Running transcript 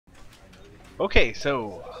Okay,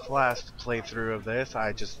 so last playthrough of this,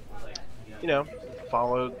 I just, you know,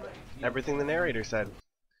 followed everything the narrator said.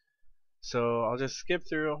 So I'll just skip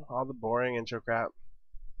through all the boring intro crap.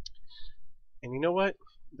 And you know what?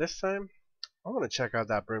 This time, I want to check out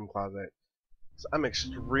that broom closet. So I'm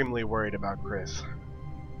extremely worried about Chris.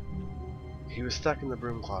 He was stuck in the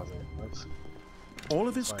broom closet. All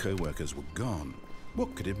of his co-workers were gone.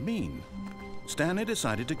 What could it mean? Stanley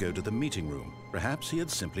decided to go to the meeting room. Perhaps he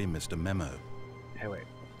had simply missed a memo. Hey, wait.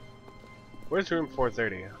 Where's room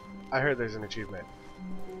 430? I heard there's an achievement.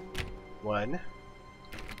 1,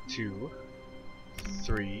 2,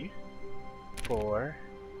 3, 4,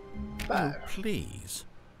 5. Oh, please.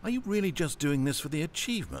 Are you really just doing this for the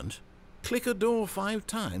achievement? Click a door 5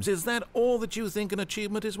 times. Is that all that you think an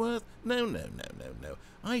achievement is worth? No.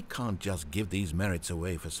 I can't just give these merits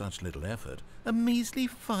away for such little effort. A measly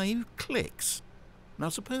 5 clicks. Now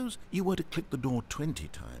suppose you were to click the door 20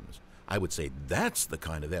 times. I would say that's the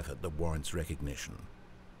kind of effort that warrants recognition.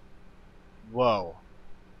 Whoa.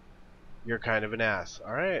 You're kind of an ass.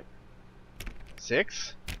 Alright.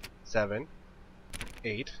 6, 7,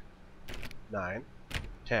 8, 9,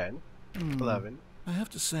 10, 11. I have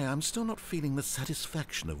to say, I'm still not feeling the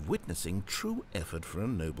satisfaction of witnessing true effort for a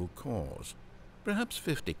noble cause. Perhaps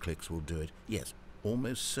 50 clicks will do it. Yes,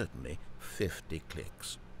 almost certainly 50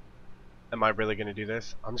 clicks. Am I really going to do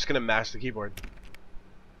this? I'm just going to mash the keyboard.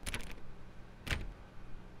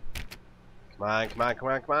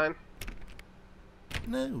 Come on.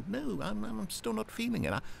 No, I'm still not feeling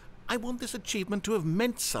it. I want this achievement to have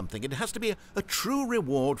meant something. It has to be a true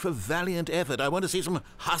reward for valiant effort. I want to see some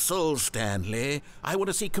hustle, Stanley. I want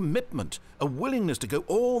to see commitment, a willingness to go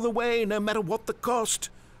all the way, no matter what the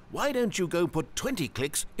cost. Why don't you go put 20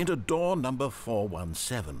 clicks into door number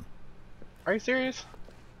 417? Are you serious?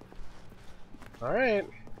 Alright.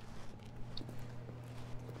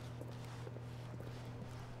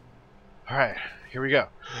 Alright, here we go.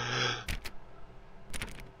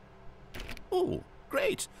 Oh,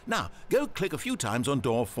 great. Now, go click a few times on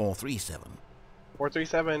door 437.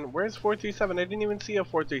 437? Where's 437? I didn't even see a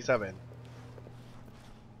 437.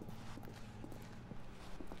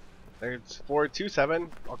 There's 427.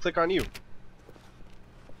 I'll click on you.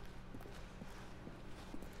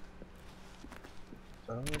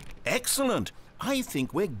 Excellent. I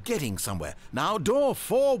think we're getting somewhere. Now, door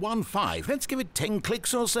 415. Let's give it 10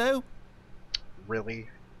 clicks or so. Really?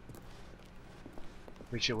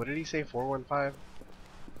 Wait, shit, what did he say? 415?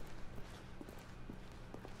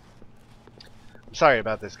 I'm sorry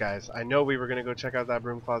about this, guys. I know we were gonna go check out that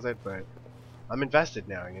broom closet, but I'm invested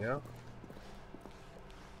now, you know?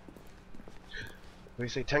 What do you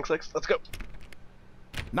say, 10 clicks? Let's go!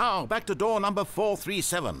 Now, back to door number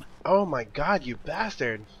 437. Oh my god, you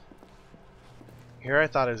bastard! Here I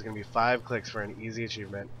thought it was gonna be 5 clicks for an easy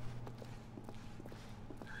achievement.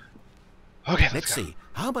 Okay, let's see.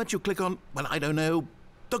 How about you click on, well, I don't know,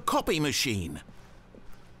 the copy machine?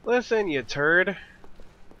 Listen, you turd.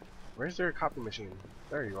 Where's their copy machine?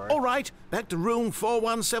 There you are. All right, back to room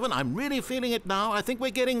 417. I'm really feeling it now. I think we're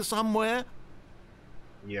getting somewhere.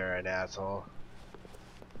 You're an asshole.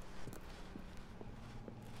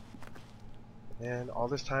 And all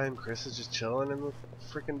this time, Chris is just chilling in the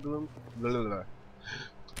freaking boom. Blah, blah, blah.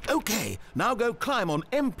 Okay, now go climb on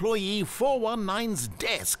employee 419's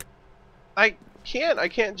desk. I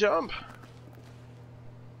can't jump.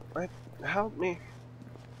 Help me.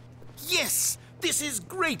 Yes, this is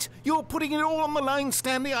great. You're putting it all on the line,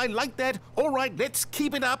 Stanley. I like that. All right, let's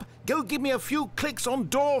keep it up. Go give me a few clicks on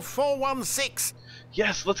door 416.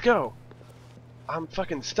 Yes, let's go. I'm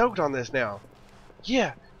fucking stoked on this now.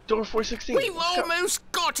 Yeah, door 416. We've almost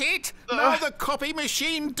got it. Now the copy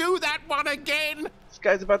machine, do that one again. This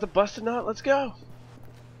guy's about to bust a nut. Let's go.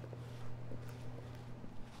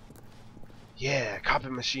 Yeah, copy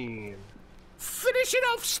machine. Finish it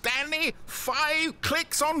off, Stanley. 5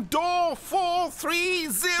 clicks on door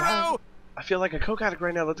 430. I feel like a coke addict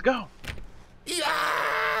right now. Let's go.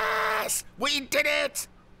 Yes! We did it!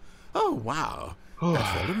 Oh, wow.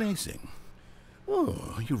 That felt amazing.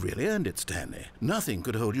 Oh, you really earned it, Stanley. Nothing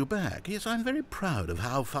could hold you back. Yes, I'm very proud of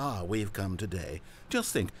how far we've come today.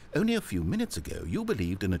 Just think, only a few minutes ago you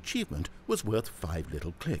believed an achievement was worth 5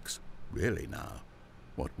 little clicks. Really now,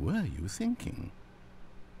 what were you thinking?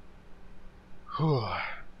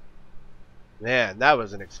 Man, that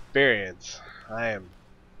was an experience. I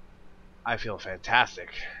feel fantastic.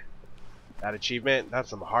 That achievement, that's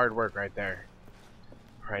some hard work right there.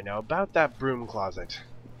 Alright, now about that broom closet.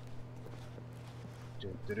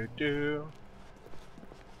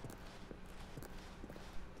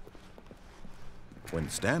 When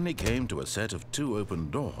Stanley came to a set of 2 open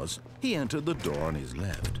doors, he entered the door on his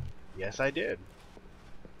left. Yes, I did.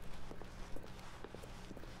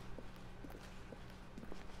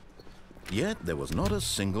 Yet there was not a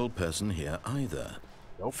single person here either.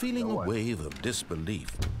 Nope, Feeling no a one. wave of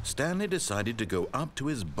disbelief, Stanley decided to go up to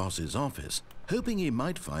his boss's office, hoping he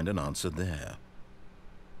might find an answer there.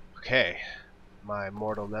 Okay, my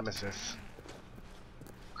mortal nemesis.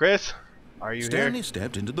 Chris, are you Stanley here?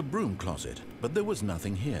 stepped into the broom closet, but there was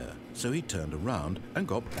nothing here, so he turned around and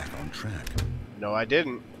got back on track. No, I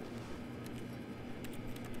didn't.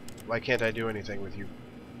 Why can't I do anything with you?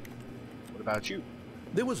 What about you?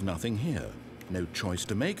 There was nothing here. No choice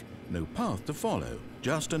to make, no path to follow,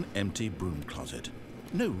 just an empty broom closet.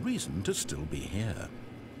 No reason to still be here.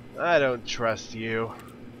 I don't trust you.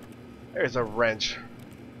 There's a wrench.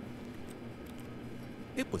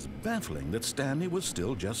 It was baffling that Stanley was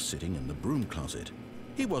still just sitting in the broom closet.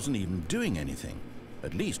 He wasn't even doing anything.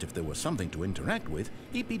 At least if there was something to interact with,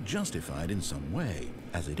 he'd be justified in some way.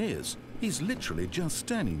 As it is, he's literally just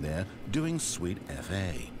standing there doing sweet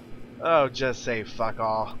FA. Oh, just say fuck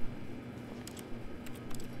all.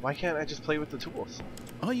 Why can't I just play with the tools?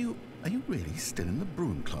 Are you really still in the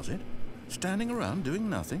broom closet? Standing around doing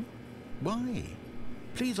nothing? Why?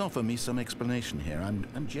 Please offer me some explanation here.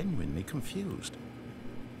 I'm genuinely confused.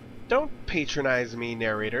 Don't patronize me,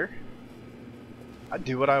 narrator. I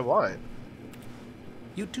do what I want.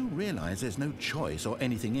 You do realize there's no choice or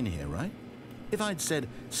anything in here, right? If I'd said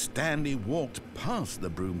Stanley walked past the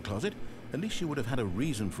broom closet, at least you would have had a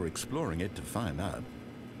reason for exploring it to find out.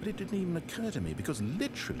 But it didn't even occur to me because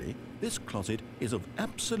literally this closet is of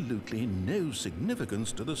absolutely no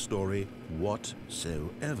significance to the story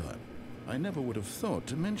whatsoever. I never would have thought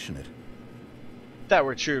to mention it. If that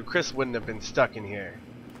were true, Chris wouldn't have been stuck in here.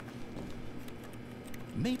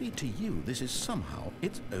 Maybe to you this is somehow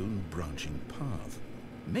its own branching path.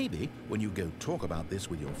 Maybe when you go talk about this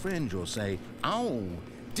with your friend you'll say, "Oh,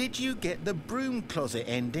 did you get the broom closet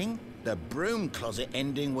ending? The broom closet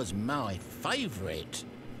ending was my favorite."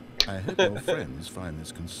 I hope your friends find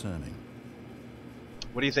this concerning.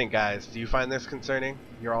 What do you think, guys? Do you find this concerning?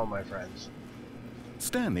 You're all my friends.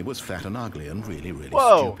 Stanley was fat and ugly and really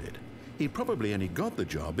Whoa. stupid. He probably only got the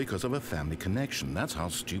job because of a family connection. That's how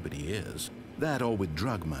stupid he is. That or with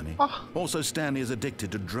drug money. Oh. Also, Stanley is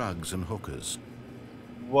addicted to drugs and hookers.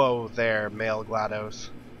 Whoa there, male GLaDOS.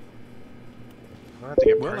 I have to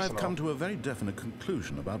get Well, personal. I've come to a very definite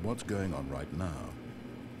conclusion about what's going on right now.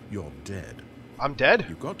 You're dead. I'm dead?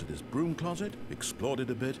 You got to this broom closet, explored it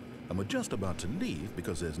a bit, and were just about to leave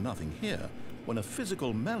because there's nothing here when a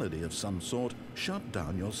physical malady of some sort shut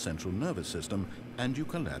down your central nervous system and you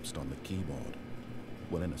collapsed on the keyboard.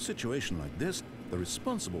 Well, in a situation like this, the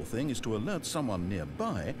responsible thing is to alert someone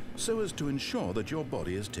nearby so as to ensure that your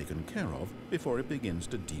body is taken care of before it begins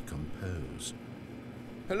to decompose.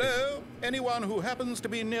 Hello? Anyone who happens to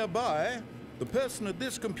be nearby? The person at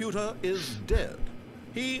this computer is dead.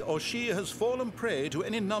 He or she has fallen prey to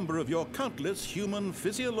any number of your countless human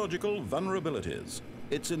physiological vulnerabilities.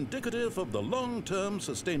 It's indicative of the long-term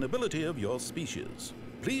sustainability of your species.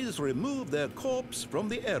 Please remove their corpse from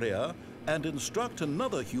the area and instruct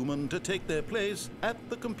another human to take their place at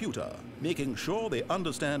the computer, making sure they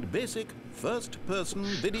understand basic first-person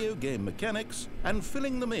video game mechanics and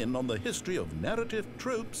filling them in on the history of narrative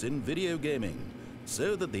tropes in video gaming,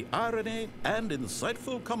 so that the irony and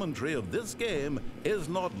insightful commentary of this game is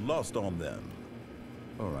not lost on them.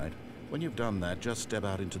 All right, when you've done that, just step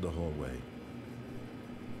out into the hallway.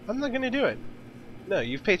 I'm not gonna do it. No,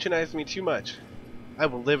 you've patronized me too much. I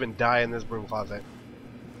will live and die in this broom closet.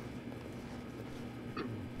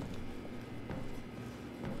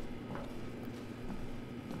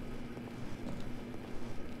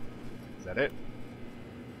 Is that it?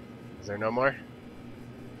 Is there no more?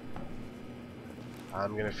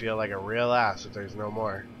 I'm gonna feel like a real ass if there's no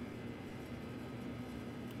more.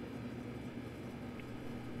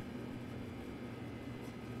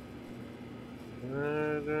 I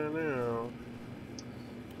don't know.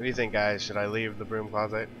 What do you think, guys? Should I leave the broom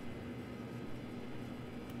closet?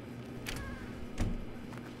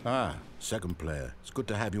 Ah, second player. It's good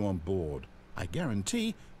to have you on board. I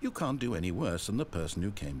guarantee you can't do any worse than the person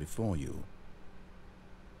who came before you.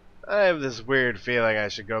 I have this weird feeling I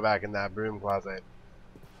should go back in that broom closet.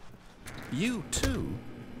 You too?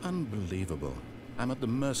 Unbelievable. I'm at the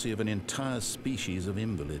mercy of an entire species of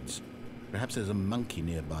invalids. Perhaps there's a monkey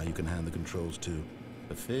nearby you can hand the controls to.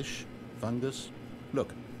 A fish? Fungus?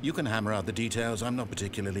 Look, you can hammer out the details. I'm not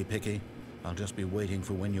particularly picky. I'll just be waiting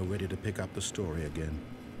for when you're ready to pick up the story again.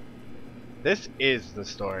 This is the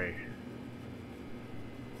story.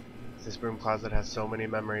 This broom closet has so many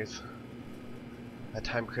memories. That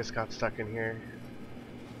time Chris got stuck in here.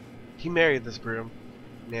 He married this broom.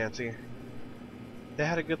 Nancy. They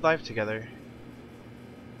had a good life together.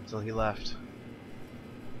 Until he left.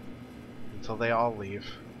 Until they all leave.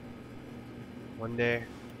 One day,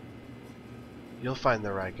 you'll find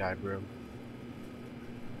the right guy, Broom.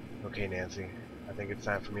 Okay, Nancy. I think it's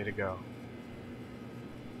time for me to go.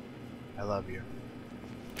 I love you.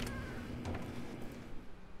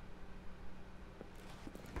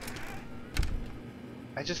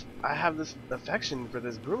 I have this affection for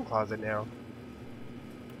this broom closet now.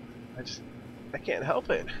 I can't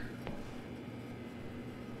help it.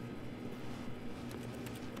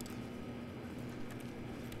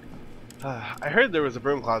 I heard there was a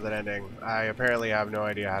broom closet ending. I apparently have no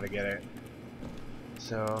idea how to get it.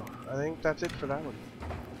 So, I think that's it for that one.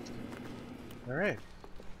 Alright.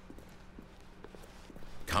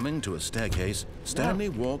 Coming to a staircase, Stanley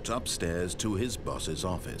walked upstairs to his boss's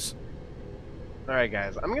office. Alright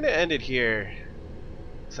guys, I'm gonna end it here.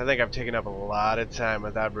 So I think I've taken up a lot of time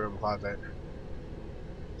with that broom closet.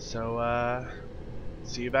 So,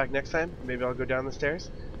 see you back next time. Maybe I'll go down the stairs.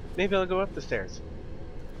 Maybe I'll go up the stairs.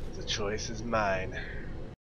 The choice is mine.